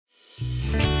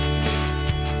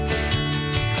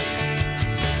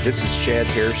This is Chad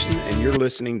Harrison, and you're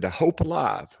listening to Hope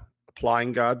Alive,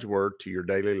 applying God's Word to your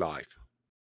daily life.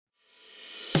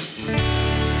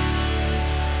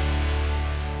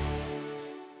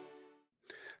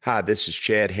 Hi, this is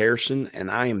Chad Harrison, and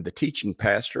I am the teaching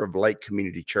pastor of Lake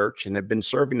Community Church and have been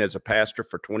serving as a pastor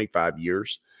for 25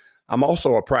 years. I'm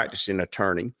also a practicing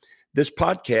attorney. This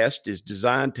podcast is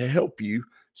designed to help you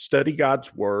study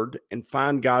God's Word and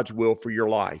find God's will for your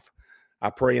life. I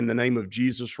pray in the name of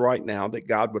Jesus right now that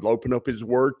God would open up His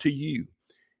Word to you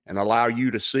and allow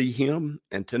you to see Him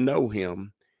and to know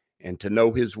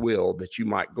His will, that you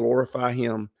might glorify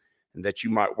Him and that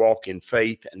you might walk in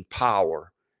faith and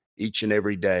power each and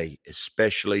every day,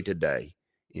 especially today,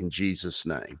 in Jesus'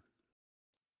 name.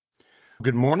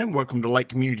 Good morning. Welcome to Lake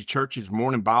Community Church's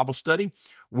morning Bible study.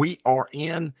 We are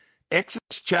in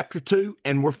Exodus chapter 2,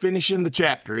 and we're finishing the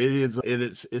chapter. It's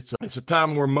a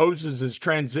time where Moses is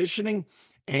transitioning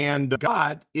and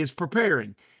God is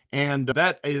preparing. And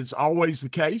that is always the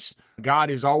case. God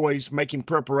is always making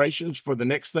preparations for the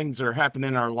next things that are happening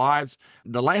in our lives.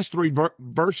 The last three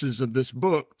verses of this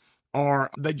book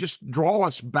they just draw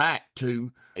us back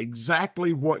to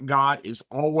exactly what God is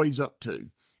always up to.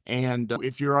 And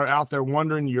if you're out there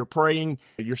wondering, you're praying,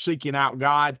 you're seeking out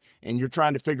God, and you're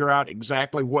trying to figure out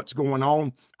exactly what's going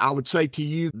on, I would say to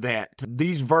you that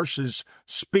these verses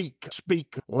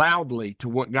speak loudly to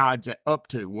what God's up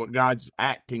to, what God's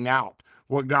acting out,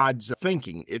 what God's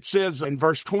thinking. It says in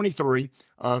verse 23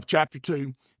 of chapter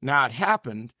 2, "Now it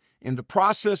happened in the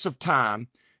process of time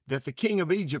that the king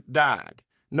of Egypt died."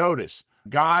 Notice,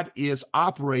 God is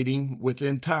operating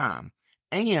within time.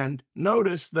 And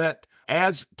notice that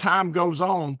as time goes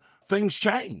on, things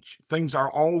change. Things are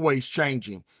always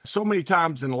changing. So many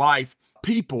times in life,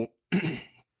 people,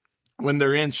 when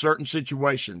they're in certain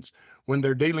situations, when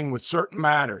they're dealing with certain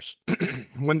matters,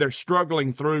 when they're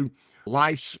struggling through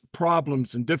life's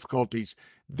problems and difficulties,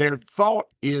 their thought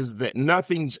is that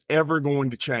nothing's ever going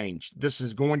to change. This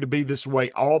is going to be this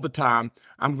way all the time.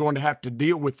 I'm going to have to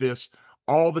deal with this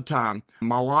all the time.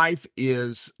 My life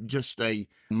is just a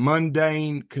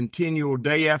mundane, continual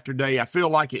day after day. I feel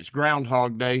like it's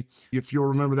Groundhog Day. If you'll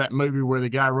remember that movie where the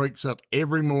guy wakes up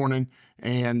every morning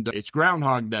and it's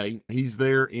Groundhog Day. He's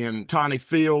there in Tawny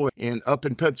Field up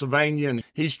in Pennsylvania, and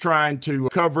he's trying to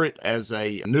cover it as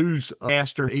a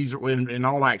newscaster. He's in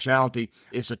all actuality,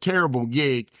 it's a terrible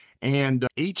gig. And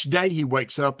each day he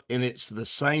wakes up and it's the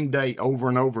same day over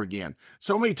and over again.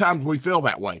 So many times we feel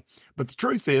that way. But the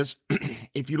truth is,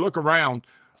 if you look around,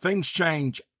 things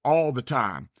change all the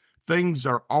time. Things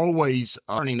are always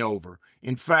turning over.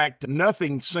 In fact,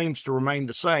 nothing seems to remain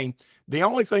the same. The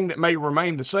only thing that may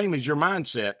remain the same is your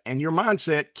mindset. And your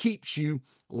mindset keeps you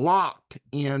locked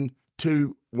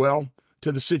into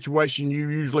the situation you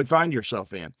usually find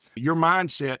yourself in. Your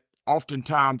mindset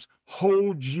oftentimes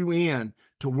holds you in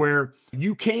to where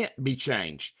you can't be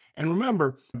changed. And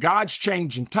remember, God's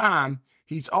changing time.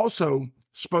 He's also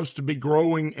supposed to be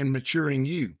growing and maturing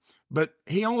you. But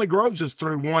He only grows us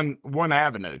through one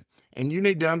avenue. And you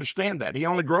need to understand that. He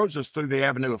only grows us through the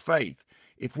avenue of faith.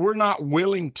 If we're not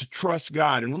willing to trust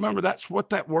God, and remember, that's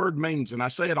what that word means, and I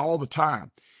say it all the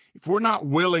time. If we're not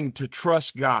willing to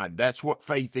trust God, that's what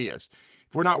faith is.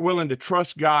 If we're not willing to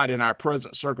trust God in our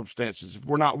present circumstances, if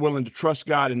we're not willing to trust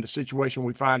God in the situation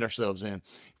we find ourselves in,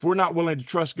 if we're not willing to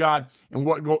trust God in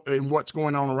what's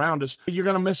going on around us, you're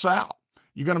going to miss out.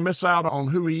 You're going to miss out on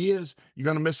who He is. You're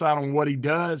going to miss out on what He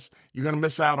does. You're going to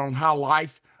miss out on how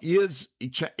life is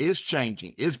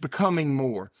changing, is becoming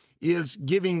more, is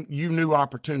giving you new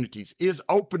opportunities, is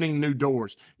opening new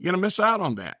doors. You're going to miss out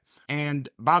on that. And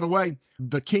by the way,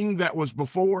 the king that was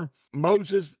before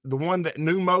Moses, the one that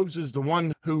knew Moses, the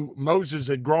one who Moses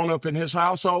had grown up in his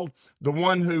household, the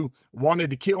one who wanted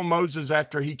to kill Moses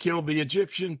after he killed the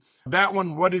Egyptian, that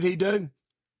one, what did he do?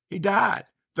 He died.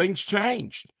 Things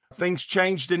changed. Things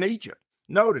changed in Egypt.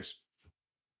 Notice,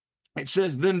 it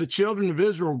says, then the children of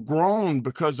Israel groaned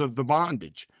because of the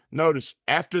bondage. Notice,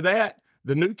 after that,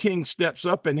 the new king steps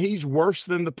up and he's worse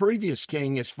than the previous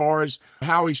king as far as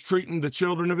how he's treating the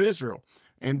children of Israel.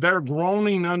 And they're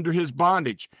groaning under his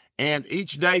bondage. And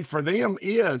each day for them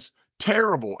is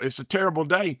terrible. It's a terrible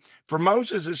day. For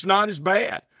Moses, it's not as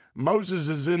bad. Moses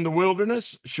is in the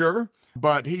wilderness, sure,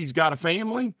 but he's got a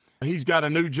family. He's got a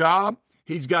new job.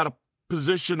 He's got a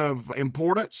position of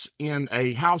importance in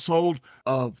a household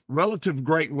of relative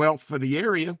great wealth for the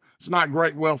area. It's not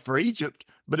great wealth for Egypt,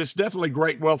 but it's definitely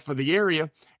great wealth for the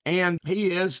area. And he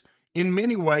is in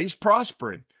many ways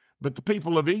prospering. But the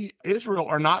people of Israel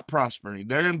are not prospering.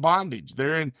 They're in bondage.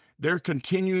 They're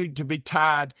continuing to be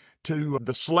tied to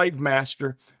the slave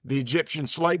master, the Egyptian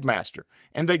slave master.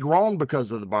 And they groan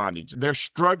because of the bondage. They're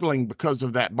struggling because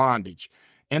of that bondage.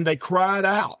 And they cried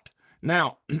out.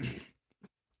 Now,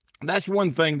 that's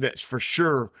one thing that's for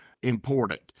sure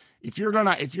important. If you're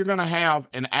gonna have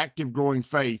an active growing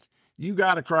faith, you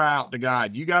got to cry out to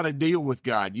God. You got to deal with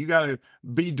God. You got to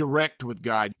be direct with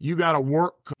God. You got to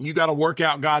work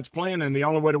out God's plan. And the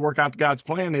only way to work out God's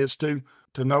plan is to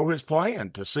know his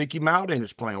plan, to seek him out in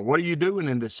his plan. What are you doing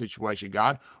in this situation,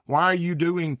 God? Why are you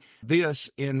doing this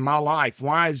in my life?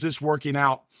 Why is this working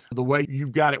out the way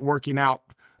you've got it working out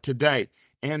today?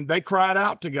 And they cried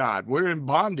out to God. We're in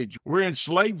bondage. We're in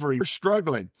slavery. We're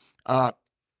struggling.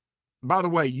 By the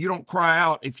way, you don't cry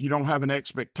out if you don't have an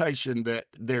expectation that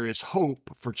there is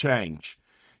hope for change.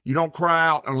 You don't cry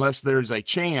out unless there's a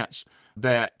chance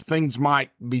that things might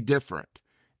be different.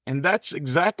 And that's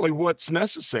exactly what's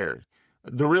necessary.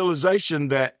 The realization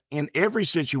that in every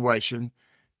situation,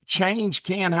 change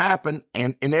can happen,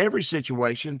 and in every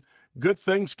situation, good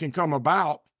things can come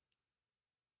about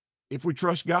if we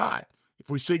trust God,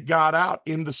 if we seek God out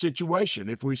in the situation,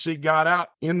 if we seek God out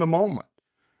in the moment.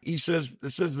 It says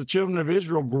the children of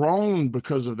Israel groaned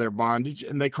because of their bondage,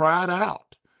 and they cried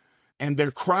out. And their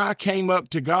cry came up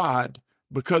to God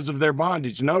because of their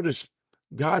bondage. Notice,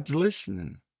 God's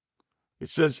listening. It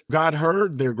says God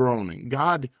heard their groaning.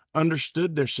 God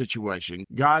understood their situation.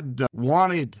 God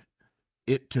wanted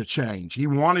it to change. He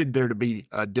wanted there to be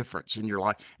a difference in your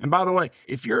life. And by the way,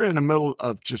 if you're in the middle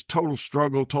of just total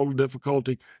struggle, total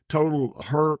difficulty, total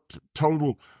hurt,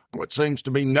 total what seems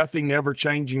to be nothing ever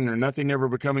changing or nothing ever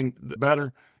becoming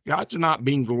better, God's not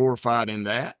being glorified in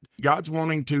that. God's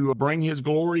wanting to bring his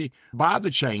glory by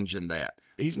the change in that.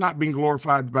 He's not being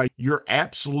glorified by your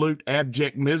absolute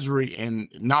abject misery and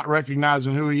not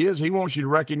recognizing who he is. He wants you to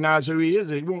recognize who he is.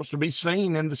 He wants to be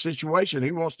seen in the situation.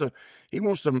 He wants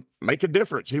to make a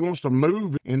difference. He wants to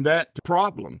move in that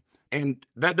problem. And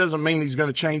that doesn't mean he's going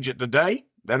to change it today.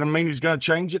 That doesn't mean he's going to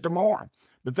change it tomorrow.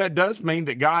 But that does mean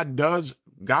that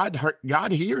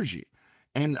God hears you,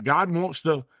 and God wants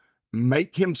to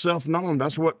make himself known.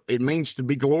 That's what it means to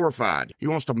be glorified. He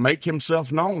wants to make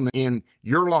himself known in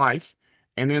your life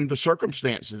and in the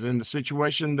circumstances, in the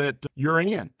situation that you're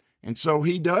in. And so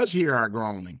he does hear our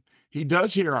groaning. He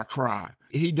does hear our cry.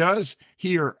 He does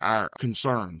hear our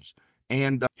concerns.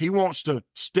 And he wants to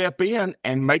step in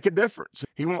and make a difference.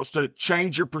 He wants to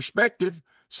change your perspective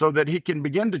so that he can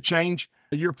begin to change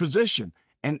your position.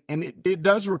 And it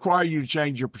does require you to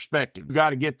change your perspective. You got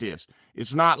to get this.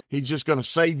 It's not he's just going to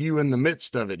save you in the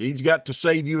midst of it. He's got to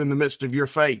save you in the midst of your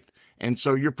faith. And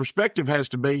so your perspective has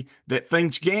to be that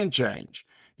things can change.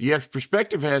 Your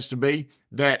perspective has to be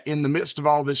that in the midst of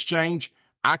all this change,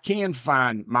 I can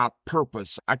find my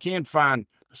purpose. I can find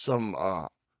some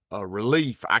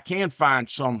relief. I can find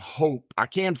some hope. I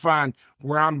can find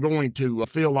where I'm going to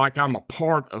feel like I'm a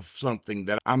part of something,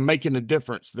 that I'm making a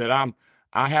difference, that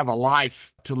I have a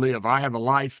life to live. I have a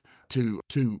life to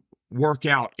work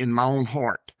out in my own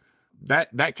heart.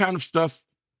 That kind of stuff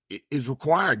is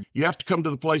required. You have to come to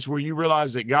the place where you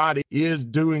realize that God is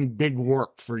doing big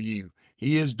work for you.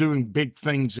 He is doing big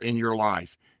things in your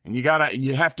life. And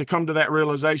you have to come to that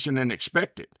realization and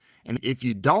expect it. And if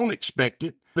you don't expect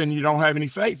it, then you don't have any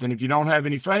faith. And if you don't have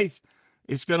any faith,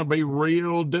 it's going to be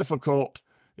real difficult.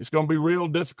 It's going to be real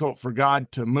difficult for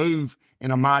God to move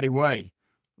in a mighty way.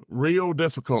 Real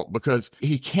difficult, because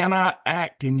he cannot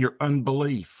act in your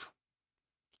unbelief.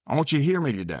 I want you to hear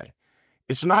me today.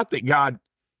 It's not that God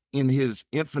in his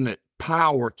infinite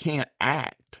power can't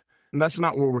act. And that's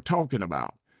not what we're talking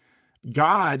about.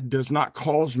 God does not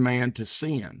cause man to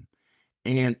sin.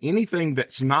 And anything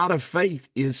that's not of faith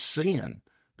is sin.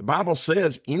 The Bible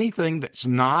says anything that's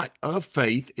not of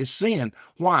faith is sin.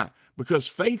 Why? Because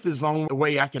faith is the only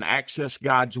way I can access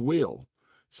God's will.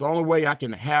 It's the only way I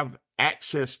can have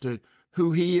access to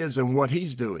who he is and what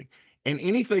he's doing. And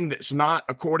anything that's not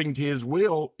according to his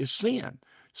will is sin.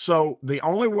 So the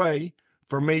only way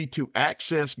for me to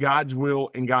access God's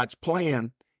will and God's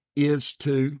plan is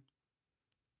to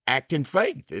act in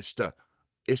faith.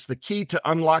 It's the key to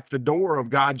unlock the door of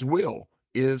God's will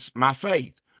is my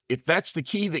faith. If that's the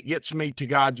key that gets me to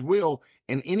God's will,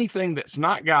 and anything that's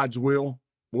not God's will,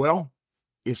 well,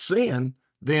 is sin,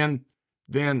 then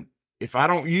if I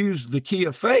don't use the key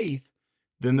of faith,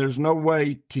 then there's no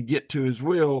way to get to his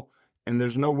will, and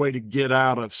there's no way to get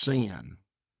out of sin.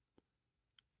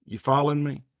 You following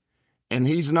me? And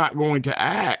he's not going to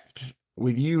act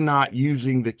with you not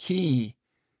using the key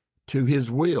to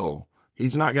his will.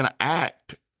 He's not going to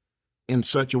act in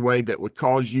such a way that would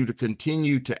cause you to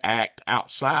continue to act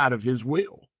outside of his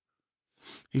will.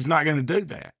 He's not going to do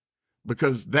that,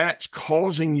 because that's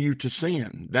causing you to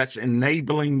sin. That's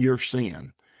enabling your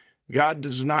sin. God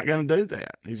is not going to do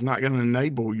that. He's not going to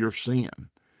enable your sin.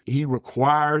 He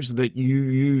requires that you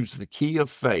use the key of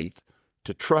faith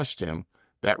to trust him,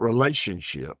 that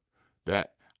relationship,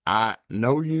 that I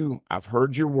know you, I've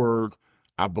heard your word,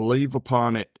 I believe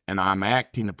upon it, and I'm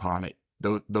acting upon it.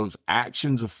 Those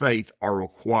actions of faith are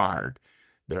required.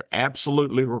 They're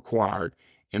absolutely required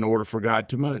in order for God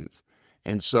to move.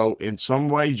 And so in some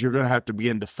ways, you're going to have to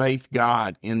begin to faith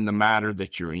God in the matter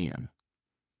that you're in.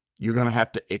 You're going to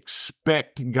have to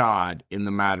expect God in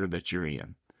the matter that you're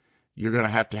in. You're going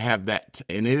to have that.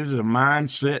 And it is a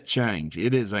mindset change.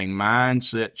 It is a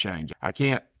mindset change. I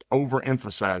can't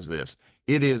overemphasize this.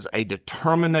 It is a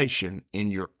determination in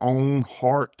your own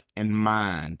heart and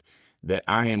mind that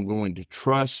I am going to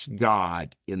trust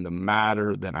God in the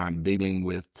matter that I'm dealing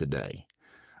with today.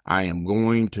 I am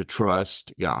going to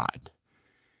trust God.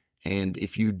 And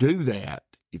if you do that,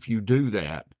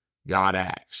 God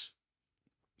acts.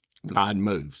 God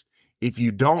moves. If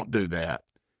you don't do that,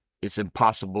 it's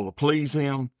impossible to please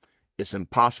him. It's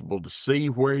impossible to see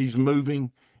where he's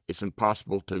moving. It's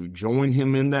impossible to join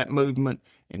him in that movement.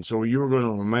 And so you're going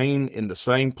to remain in the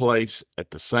same place at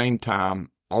the same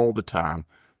time all the time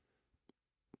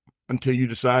until you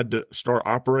decide to start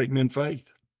operating in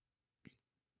faith.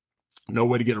 No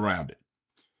way to get around it.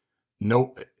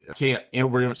 No, I can't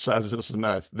overemphasize this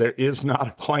enough. There is not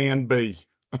a plan B.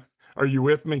 Are you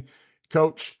with me?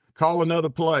 Coach, call another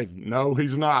play. No,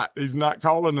 he's not. He's not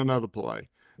calling another play.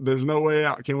 There's no way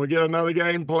out. Can we get another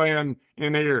game plan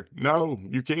in here? No,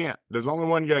 you can't. There's only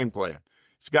one game plan.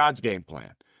 It's God's game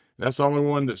plan. That's the only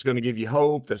one that's going to give you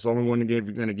hope. That's the only one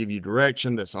going to give you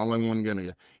direction. That's the only one going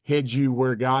to head you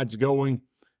where God's going.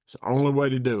 It's the only way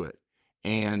to do it.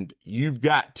 And you've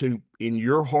got to, in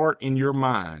your heart, in your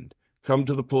mind, come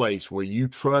to the place where you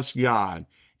trust God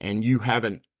and you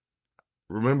haven't,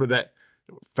 remember that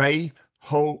faith,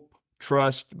 hope,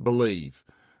 trust, believe.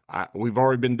 We've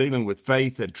already been dealing with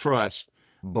faith and trust.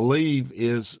 Believe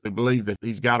that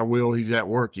he's got a will, he's at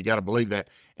work. You got to believe that.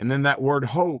 And then that word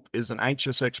hope is an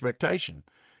anxious expectation.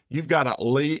 You've got to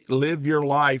live your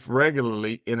life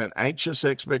regularly in an anxious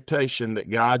expectation that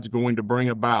God's going to bring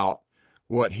about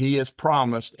what he has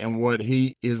promised and what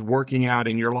he is working out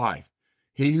in your life.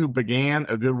 He who began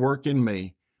a good work in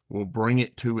me will bring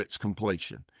it to its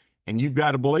completion. And you've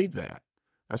got to believe that.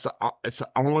 It's the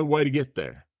only way to get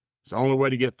there. It's the only way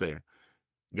to get there.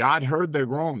 God heard their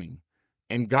groaning,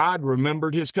 and God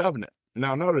remembered his covenant.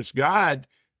 Now notice, God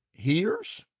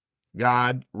hears,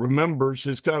 God remembers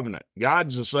his covenant.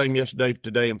 God's the same yesterday,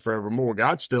 today, and forevermore.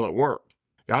 God's still at work.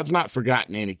 God's not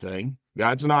forgotten anything.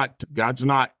 God's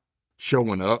not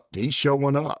showing up. He's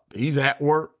showing up. He's at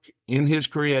work in his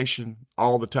creation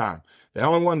all the time. The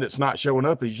only one that's not showing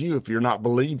up is you. If you're not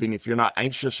believing, if you're not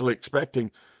anxiously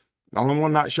expecting, the only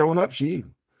one not showing up is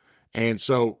you. And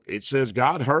so it says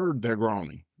God heard their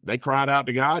groaning. They cried out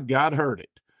to God. God heard it.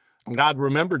 And God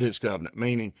remembered his covenant,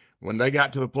 meaning when they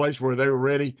got to the place where they were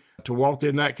ready to walk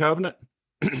in that covenant,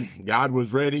 God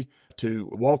was ready to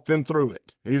walk them through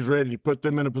it. He was ready to put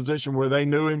them in a position where they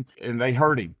knew him and they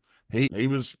heard him.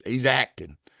 He's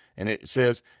acting. And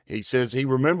he says he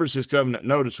remembers his covenant,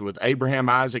 notice, with Abraham,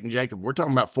 Isaac, and Jacob. We're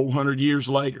talking about 400 years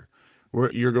later.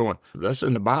 You're going, that's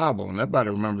in the Bible, and everybody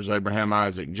remembers Abraham,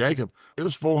 Isaac, and Jacob. It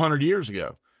was 400 years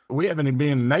ago. We haven't even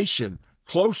been a nation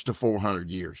close to 400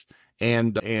 years.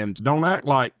 And don't act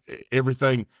like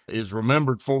everything is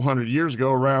remembered 400 years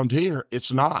ago around here.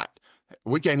 It's not.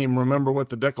 We can't even remember what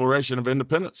the Declaration of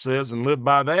Independence says and live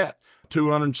by that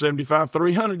 275,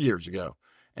 300 years ago.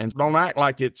 And don't act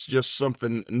like it's just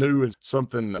something new and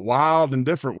something wild and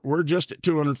different. We're just at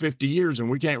 250 years and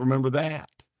we can't remember that.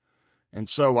 And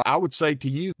so I would say to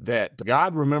you that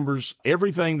God remembers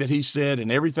everything that he said and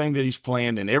everything that he's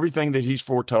planned and everything that he's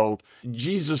foretold.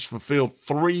 Jesus fulfilled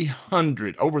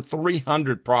over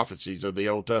 300 prophecies of the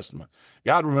Old Testament.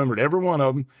 God remembered every one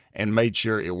of them and made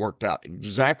sure it worked out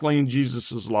exactly in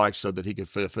Jesus's life so that he could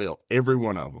fulfill every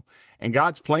one of them. And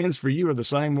God's plans for you are the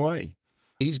same way.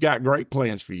 He's got great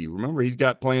plans for you. Remember, he's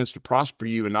got plans to prosper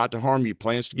you and not to harm you,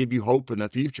 plans to give you hope in the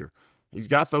future. He's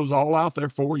got those all out there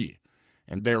for you.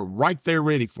 And they're right there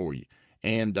ready for you.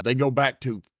 And they go back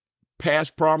to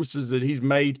past promises that he's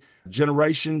made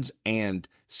generations and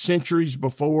centuries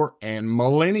before and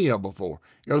millennia before.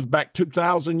 It goes back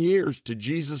 2,000 years to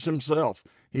Jesus himself.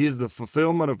 He is the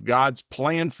fulfillment of God's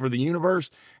plan for the universe,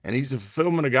 and he's the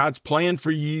fulfillment of God's plan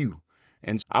for you.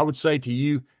 And I would say to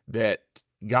you that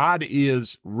God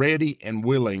is ready and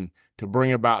willing to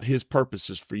bring about his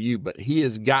purposes for you, but he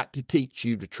has got to teach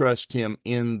you to trust him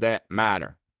in that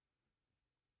matter.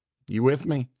 You with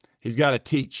me? He's got to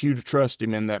teach you to trust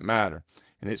him in that matter.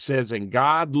 And it says, and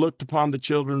God looked upon the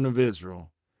children of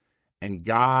Israel, and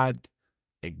God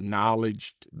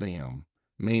acknowledged them,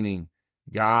 meaning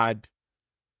God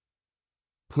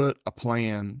put a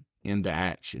plan into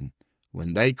action.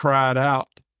 When they cried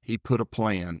out, he put a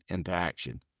plan into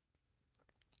action.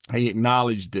 He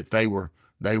acknowledged that they were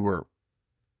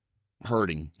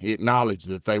hurting. He acknowledged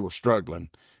that they were struggling.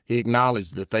 He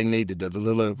acknowledged that they needed a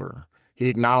deliverer. He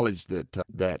acknowledged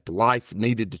that life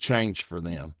needed to change for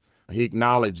them. He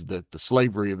acknowledged that the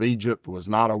slavery of Egypt was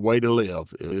not a way to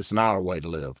live. It's not a way to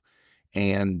live.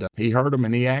 And he heard them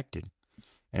and he acted.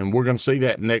 And we're going to see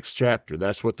that next chapter.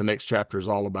 That's what the next chapter is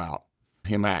all about,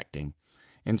 him acting.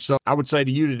 And so I would say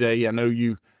to you today, I know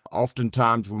you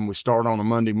oftentimes when we start on a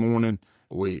Monday morning,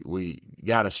 we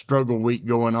got a struggle week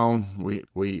going on.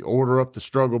 We order up the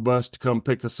struggle bus to come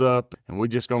pick us up, and we're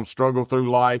just going to struggle through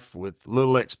life with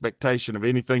little expectation of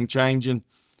anything changing.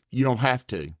 You don't have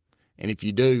to. And if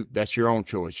you do, that's your own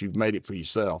choice. You've made it for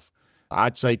yourself.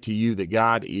 I'd say to you that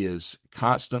God is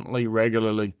constantly,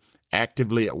 regularly,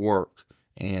 actively at work,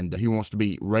 and he wants to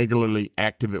be regularly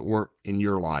active at work in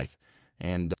your life.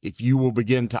 And if you will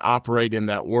begin to operate in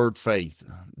that word faith,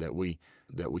 that we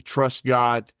trust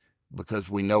God because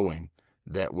we know him,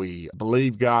 that we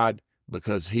believe God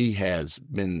because he has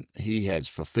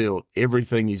fulfilled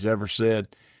everything he's ever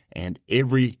said, and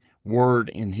every word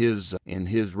in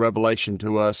his revelation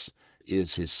to us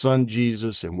is his son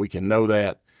Jesus, and we can know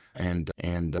that, and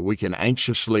we can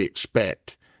anxiously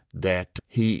expect that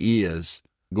he is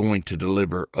going to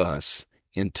deliver us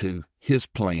into his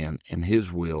plan and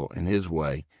his will and his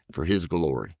way for his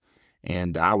glory.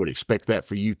 And I would expect that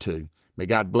for you too. May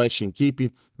God bless you and keep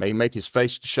you. May he make his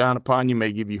face to shine upon you. May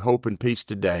he give you hope and peace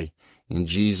today. In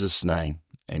Jesus' name,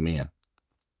 amen.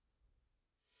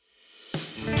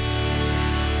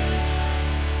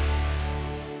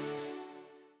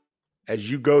 As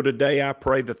you go today, I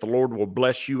pray that the Lord will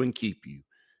bless you and keep you,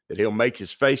 that he'll make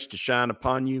his face to shine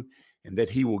upon you, and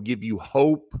that he will give you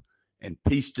hope and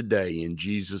peace today in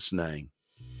Jesus' name.